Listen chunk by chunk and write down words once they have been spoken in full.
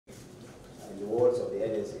words of the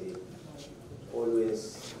NSA,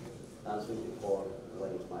 always answering the call when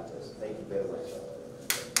it matters. Thank you very much.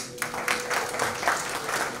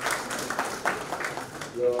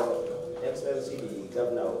 Your Excellency, the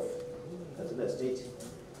Governor of Katsina State,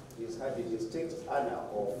 has had the distinct honor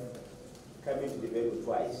of coming to the venue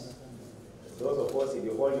twice. Those of us in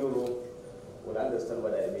the whole Europe will understand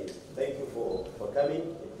what I mean. Thank you for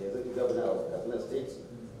coming, the Executive Governor of Katsina State,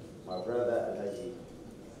 my brother Alhaji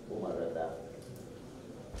Umar Rada,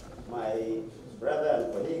 my brother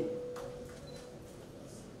and colleague,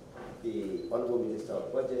 the Honorable Minister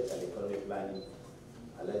of Budget and Economic Planning,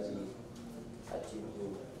 Alhaji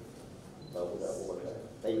Atiku Babuda Abubakar.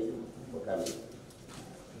 Thank you for coming.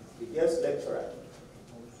 The guest lecturer,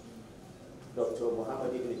 Dr.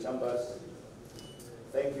 Mohammed Idris,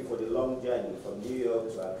 thank you for the long journey from New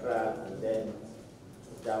York to Accra and then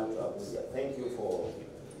down to Abuja. Thank you for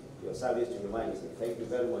your service to humanity. Thank you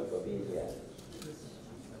very much for being here.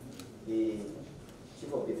 The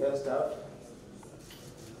Chief of Defense Staff,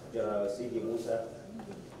 General C.D. Musa.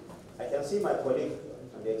 I can see my colleague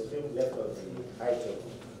on the extreme left of the high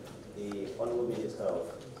table, the Honorable Minister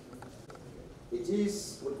of. It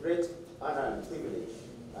is with great honor and privilege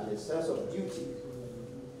and a sense of duty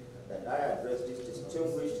that I address this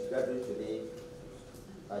distinguished gathering today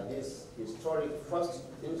at this historic first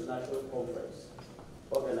international conference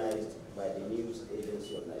organized by the News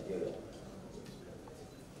Agency of Nigeria.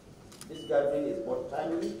 This gathering is both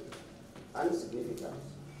timely and significant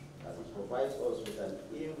as it provides us with an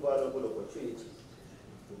invaluable opportunity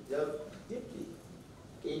to delve deeply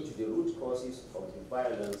into the root causes of the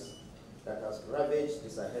violence that has ravaged the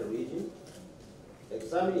Sahel region,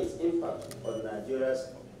 examine its impact on Nigeria's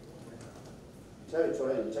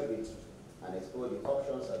territorial integrity, and explore the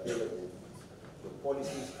options available to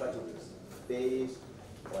policy strategies based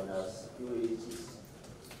on our security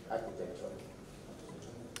architecture.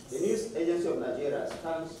 The News Agency of Nigeria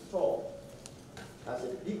stands tall as a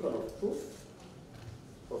beacon of truth,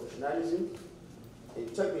 professionalism,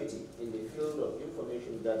 integrity in the field of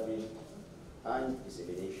information gathering and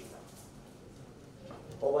dissemination.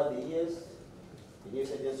 Over the years, the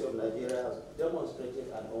News Agency of Nigeria has demonstrated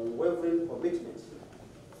an unwavering commitment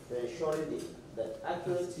to ensuring that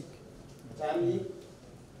accurate, timely,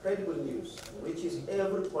 credible news reaches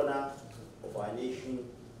every corner of our nation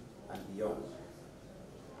and beyond.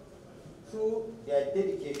 Through their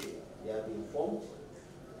dedication, they have informed,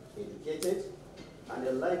 educated, and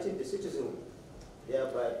enlightened the citizenry,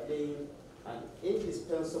 thereby playing an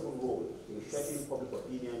indispensable role in shaping public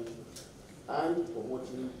opinion and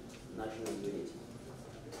promoting national unity.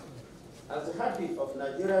 As the heartbeat of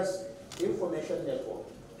Nigeria's information network,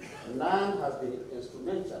 NAN has been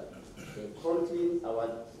instrumental in chronicling our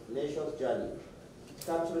nation's journey,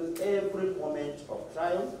 capturing every moment of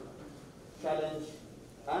triumph, challenge,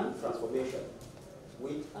 and transformation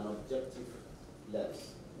with an objective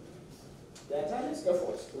lens. Their tireless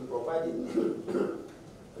efforts in providing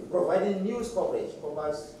news coverage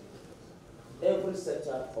covers every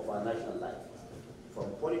sector of our national life,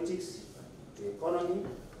 from politics to economy,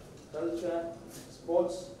 culture,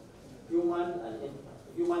 sports, human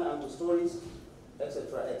angle stories,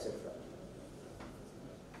 etc., etc.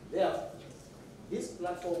 Therefore, this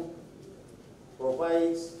platform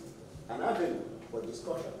provides an avenue for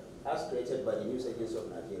discussion as created by the News Agency of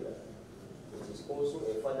Nigeria. It is also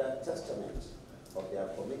a further testament of their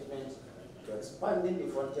commitment to expanding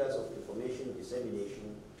the frontiers of information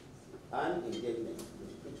dissemination and engagement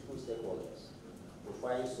with critical stakeholders to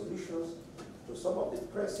find solutions to some of the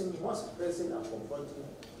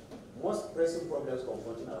most pressing problems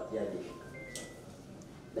confronting our dear nation.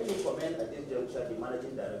 Let me commend at this juncture the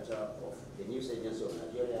Managing Director of the News Agency of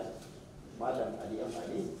Nigeria, Madam Ali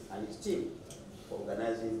Amali, and his team for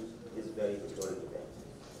organizing this very historic event.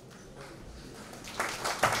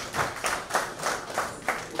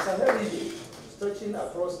 The Sahel region, stretching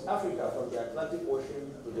across Africa from the Atlantic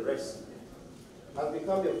Ocean to the Red Sea, has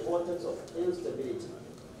become a vortex of instability,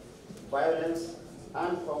 violence,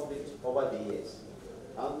 and conflict over the years.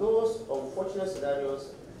 And those unfortunate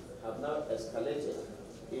scenarios have now escalated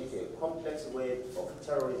into a complex wave of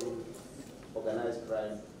terrorism, organized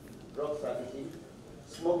crime, drug trafficking,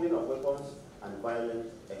 smuggling of weapons, and violent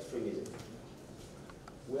extremism.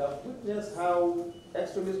 We have witnessed how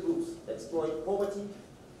extremist groups exploit poverty,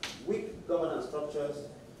 weak governance structures,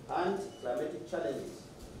 and climatic challenges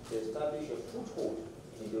to establish a foothold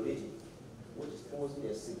in the region, which is posing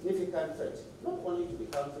a significant threat not only to the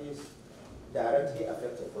countries directly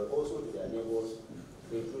affected, but also to their neighbors,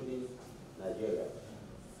 including Nigeria.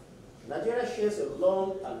 Nigeria shares a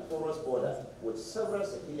long and porous border with several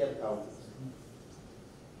civilian countries.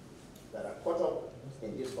 that are caught up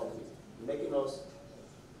in this conflict, making us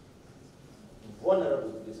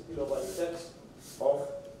vulnerable to the spillover effects of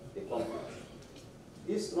the conflict.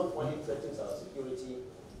 This not only threatens our security,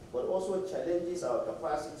 but also challenges our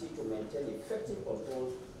capacity to maintain effective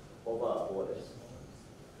control over our borders.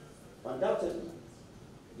 Undoubtedly,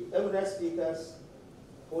 the eminent speakers,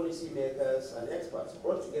 policymakers, and experts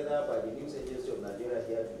brought together by the News Agency of Nigeria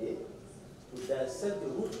here today to dissect the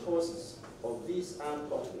root causes of these armed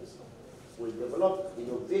conflicts will develop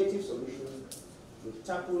innovative solutions to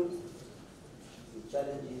tackle the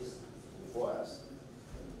challenges before us.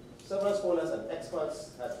 Several scholars and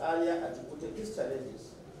experts had earlier attributed these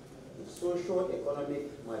challenges to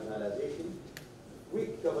socio-economic marginalization,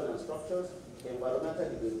 weak governance structures, environmental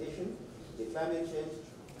degradation, the climate change,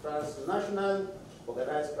 transnational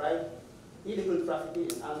organized crime, illegal trafficking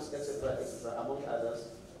in arms, etc., among others,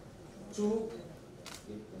 to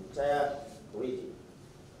the entire region.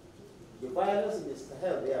 The violence in the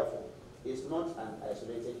Sahel, therefore, is not an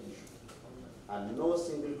isolated issue, and no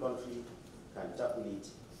single country can tackle it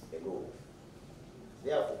alone.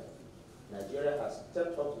 Therefore, Nigeria has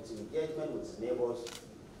stepped up its engagement with its neighbors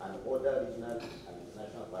and other regional and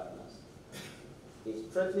international partners. It's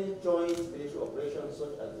strengthening joint military operations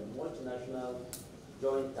such as the multinational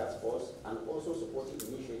joint task force, and also supporting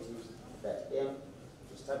initiatives that aim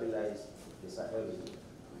to stabilize the Sahel region.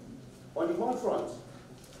 On the home front,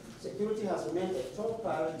 security has remained a top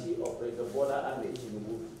priority of President Bola Ahmed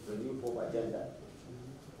Tinubu's renewed hope agenda.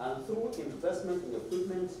 And through investment in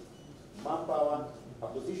equipment, manpower,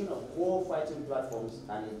 acquisition of war fighting platforms,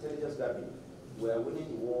 and intelligence gathering, we are winning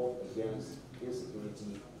the war against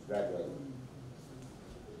insecurity gradually.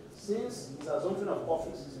 Since his assumption of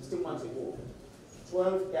office 16 months ago,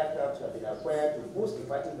 12 aircraft have been acquired to boost the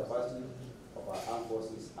fighting capacity of our armed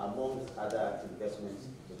forces, among other investments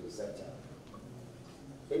in the sector.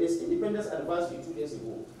 In his independence anniversary 2 days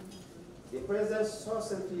ago, the President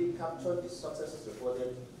succinctly captured the successes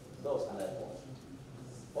recorded thus, and I quote.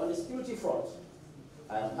 On the security front,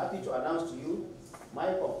 I am happy to announce to you, my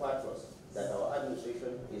compatriots, that our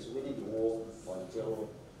administration is winning the war on terror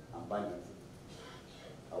and banditry.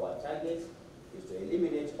 Our target is to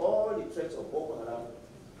eliminate all the threats of Boko Haram,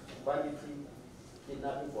 banditry,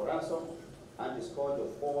 kidnapping for ransom, and the scourge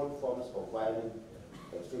of all forms of violent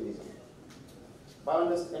extremism. By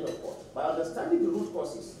understanding the root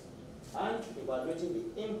causes and evaluating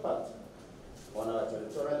the impact on our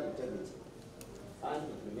territorial integrity and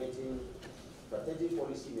implementing strategic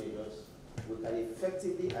policy measures, we can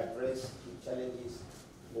effectively address the challenges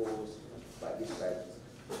posed by this crisis.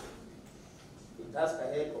 The task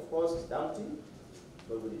ahead, of course, is daunting,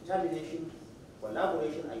 but with determination,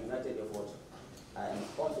 collaboration, and united effort, I am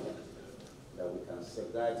confident that we can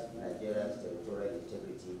safeguard Nigeria's territorial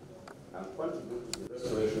integrity and contribute to the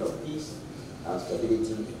restoration of peace and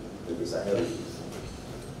stability in the Sahel region.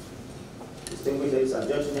 Distinguished ladies and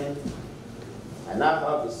gentlemen, I now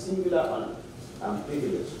have the singular honor and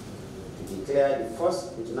privilege to declare the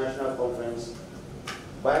first international conference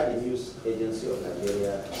by the News Agency of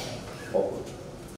Nigeria open.